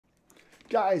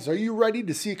Guys, are you ready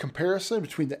to see a comparison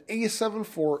between the A7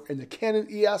 IV and the Canon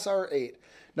EOS R8?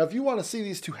 Now, if you want to see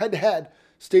these two head to head,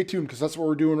 stay tuned because that's what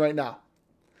we're doing right now.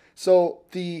 So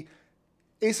the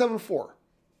A7 IV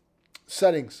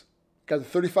settings got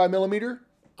the 35mm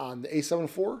on the A7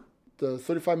 IV, the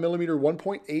 35mm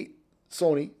 1.8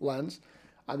 Sony lens.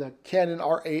 On the Canon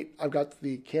R8, I've got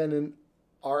the Canon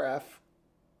RF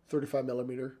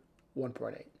 35mm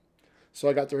 1.8. So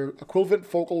I got their equivalent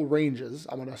focal ranges.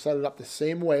 I'm going to set it up the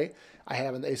same way I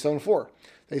have in the A7 IV.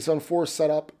 The A7 IV is set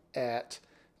up at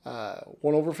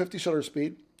 1/50 shutter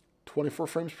speed, 24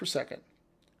 frames per second,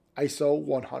 ISO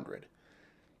 100.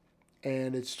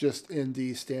 And it's just in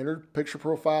the standard picture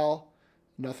profile,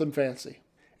 nothing fancy.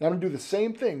 And I'm going to do the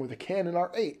same thing with the Canon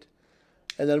R8.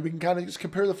 And then we can kind of just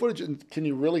compare the footage. And can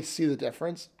you really see the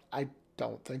difference? I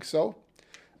don't think so.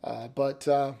 But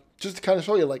just to kind of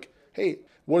show you, like, hey,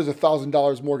 what is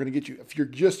 $1,000 more going to get you? If you're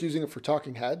just using it for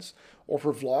talking heads or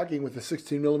for vlogging with the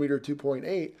 16mm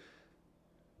 2.8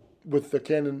 with the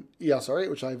Canon EOS R8,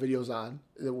 which I have videos on,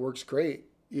 it works great,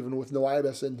 even with no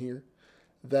IBIS in here,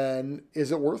 then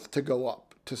is it worth to go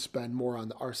up to spend more on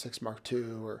the R6 Mark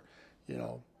II or, you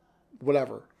know,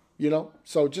 whatever, you know?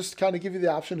 So just kind of give you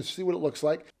the option to see what it looks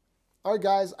like. All right,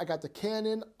 guys, I got the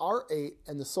Canon R8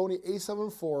 and the Sony A7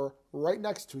 IV right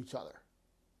next to each other,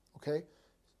 okay?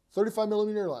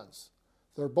 35mm lens.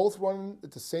 They're both running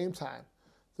at the same time.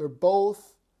 They're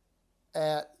both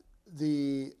at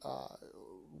the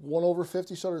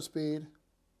 1/50 shutter speed,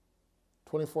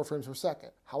 24 frames per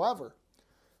second. However,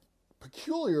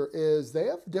 peculiar is they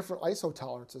have different ISO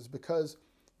tolerances because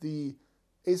the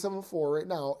A7 IV right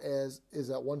now is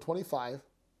at 125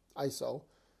 ISO.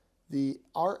 The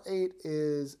R8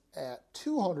 is at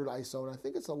 200 ISO, and I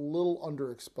think it's a little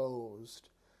underexposed.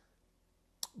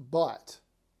 But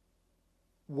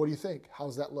what do you think?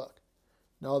 How's that look?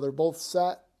 Now, they're both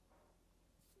set,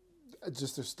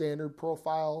 just their standard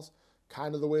profiles,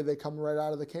 kind of the way they come right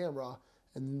out of the camera,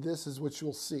 and this is what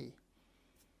you'll see.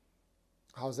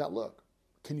 How's that look?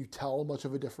 Can you tell much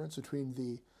of a difference between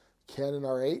the Canon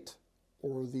R8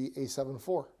 or the A7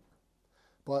 IV?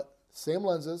 But same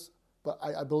lenses, but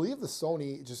I believe the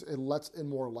Sony it lets in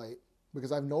more light,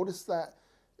 because I've noticed that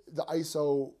the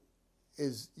ISO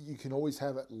is, you can always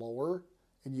have it lower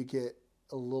and you get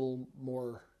a little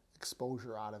more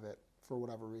exposure out of it for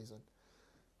whatever reason.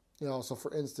 You know, so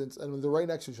for instance, and they're right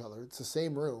next to each other. It's the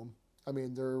same room. I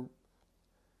mean, they're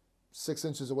 6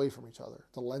 inches away from each other.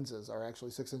 The lenses are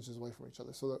actually 6 inches away from each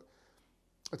other. So that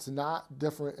it's not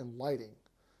different in lighting.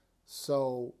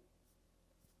 So,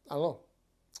 I don't know.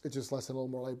 It just lets in a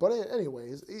little more light. But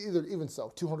anyways, even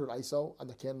so, 200 ISO on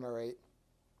the Canon R8.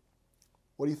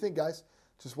 What do you think, guys?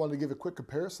 Just wanted to give a quick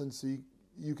comparison so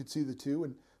you could see the two,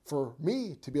 and for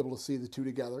me to be able to see the two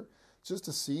together, just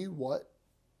to see what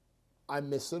I'm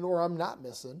missing or I'm not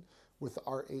missing with the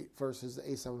R8 versus the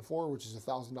A7 IV, which is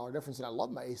 $1,000 difference. And I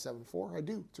love my A7 IV. I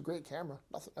do. It's a great camera.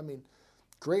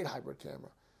 Great hybrid camera.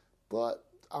 But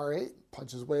R8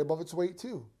 punches way above its weight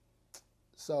too.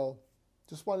 So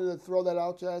just wanted to throw that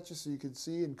out at you so you can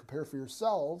see and compare for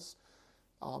yourselves.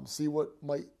 See what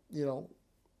might, you know,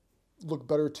 look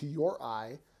better to your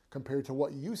eye compared to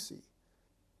what you see.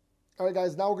 All right,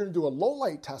 guys, now we're going to do a low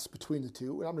light test between the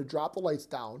two, and I'm going to drop the lights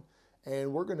down,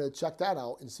 and we're going to check that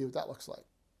out and see what that looks like.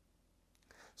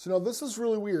 So now this is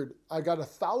really weird. I got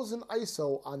 1,000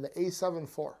 ISO on the A7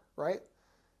 IV, right?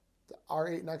 The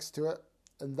R8 next to it,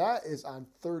 and that is on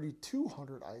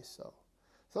 3,200 ISO. So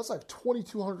that's like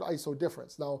 2,200 ISO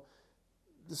difference. Now,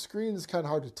 the screen is kind of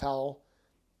hard to tell,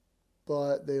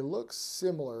 but they look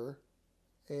similar,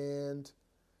 and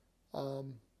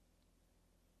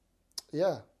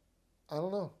yeah. I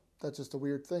don't know. That's just a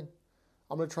weird thing.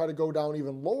 I'm going to try to go down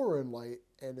even lower in light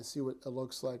and to see what it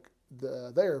looks like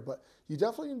there. But you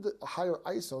definitely need the higher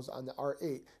ISOs on the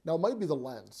R8. Now, it might be the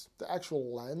lens. The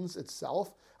actual lens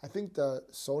itself, I think the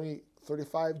Sony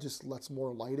 35 just lets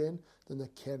more light in than the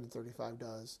Canon 35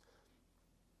 does.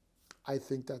 I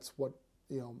think that's what,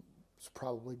 you know, is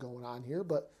probably going on here.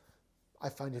 But I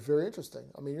find it very interesting.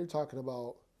 I mean, you're talking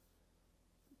about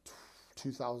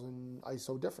 2,000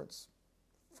 ISO difference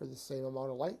for the same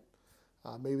amount of light.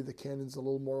 Maybe the Canon's a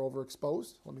little more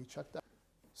overexposed. Let me check that.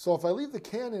 So if I leave the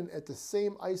Canon at the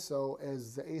same ISO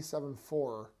as the A7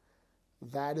 IV,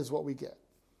 that is what we get.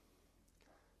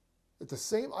 At the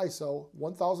same ISO,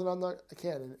 1,000 on the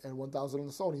Canon and 1,000 on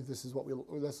the Sony, this is what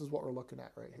we're looking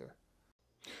at right here.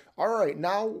 All right,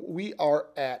 now we are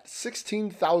at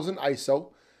 16,000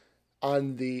 ISO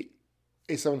on the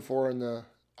A7 IV and the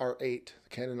R8, the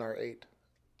Canon R8.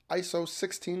 ISO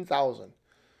 16,000.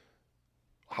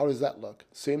 How does that look?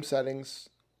 Same settings,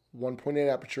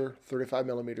 1.8 aperture,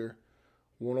 35mm,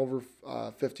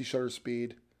 1/50 shutter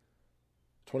speed,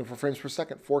 24 frames per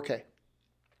second, 4K.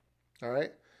 All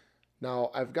right.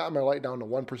 Now I've got my light down to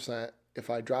 1%. If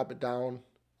I drop it down,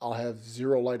 I'll have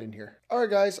 0 light in here. All right,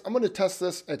 guys, I'm going to test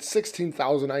this at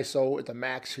 16,000 ISO at the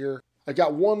max here. I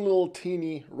got one little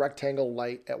teeny rectangle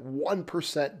light at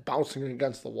 1% bouncing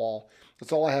against the wall.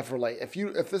 That's all I have for light.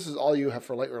 If this is all you have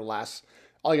for light or less,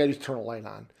 all you got to do is turn a light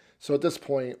on. So at this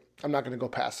point, I'm not going to go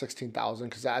past 16,000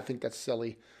 because I think that's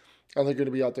silly. I don't think you're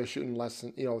going to be out there shooting less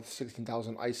than,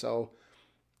 16,000 ISO.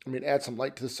 I mean, add some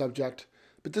light to the subject.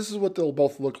 But this is what they'll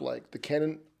both look like. The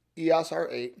Canon EOS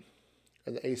R8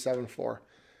 and the A7 IV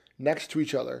next to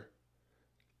each other.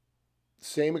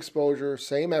 Same exposure,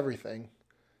 same everything.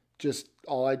 Just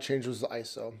all I changed was the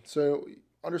ISO. So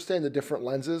understand the different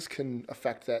lenses can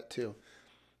affect that too.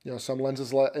 Some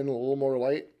lenses let in a little more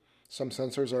light. Some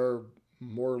sensors are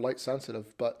more light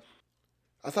sensitive. But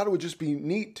I thought it would just be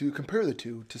neat to compare the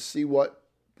two to see what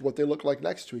they look like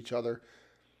next to each other.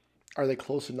 Are they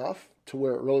close enough to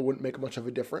where it really wouldn't make much of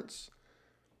a difference?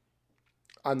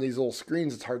 On these little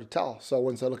screens, it's hard to tell. So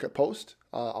once I look at post,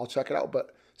 I'll check it out.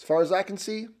 But as far as I can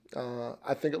see,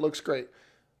 I think it looks great.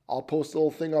 I'll post a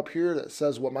little thing up here that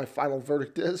says what my final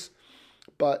verdict is.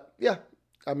 But yeah,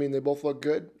 I mean, they both look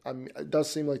good. I mean, it does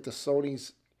seem like the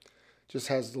Sony's just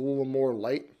has a little more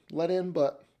light let in,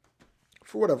 but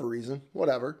for whatever reason,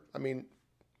 whatever. I mean,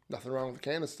 nothing wrong with the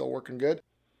Canon. It's still working good.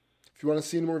 If you want to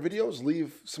see any more videos,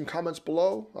 leave some comments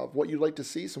below of what you'd like to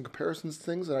see, some comparisons,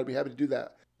 things, and I'd be happy to do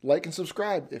that. Like and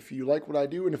subscribe if you like what I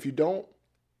do, and if you don't,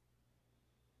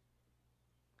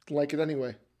 like it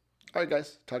anyway. All right,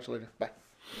 guys. Talk to you later. Bye.